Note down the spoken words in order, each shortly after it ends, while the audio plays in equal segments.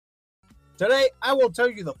Today, I will tell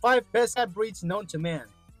you the 5 best cat breeds known to man.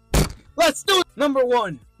 Let's do it! Number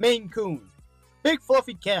 1. Maine Coon. Big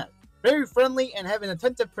fluffy cat. Very friendly and have an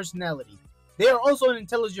attentive personality. They are also an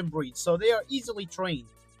intelligent breed, so they are easily trained.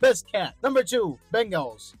 Best cat. Number 2.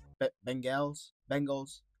 Bengals. Bengals?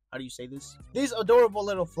 How do you say this? These adorable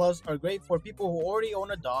little fluffs are great for people who already own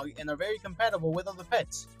a dog and are very compatible with other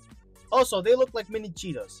pets. Also, they look like mini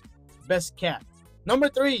cheetahs. Best cat. Number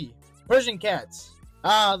 3. Persian cats.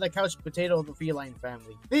 The couch potato of the feline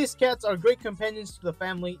family. These cats are great companions to the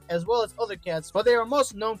family as well as other cats, but they are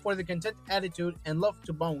most known for their content attitude and love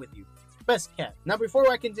to bond with you. Best cat. Now before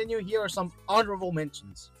I continue, here are some honorable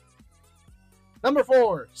mentions. Number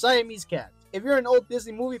 4. Siamese cat. If you're an old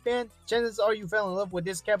Disney movie fan, chances are you fell in love with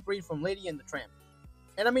this cat breed from Lady and the Tramp.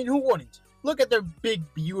 And I mean, who wouldn't? Look at their big,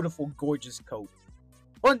 beautiful, gorgeous coat.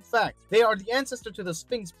 Fun fact, they are the ancestor to the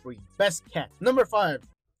Sphinx breed. Best cat. Number 5.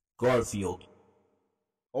 Garfield.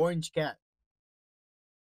 Orange cat.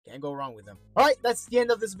 Can't go wrong with them. Alright, that's the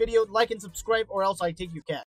end of this video. Like and subscribe or else I take your cat.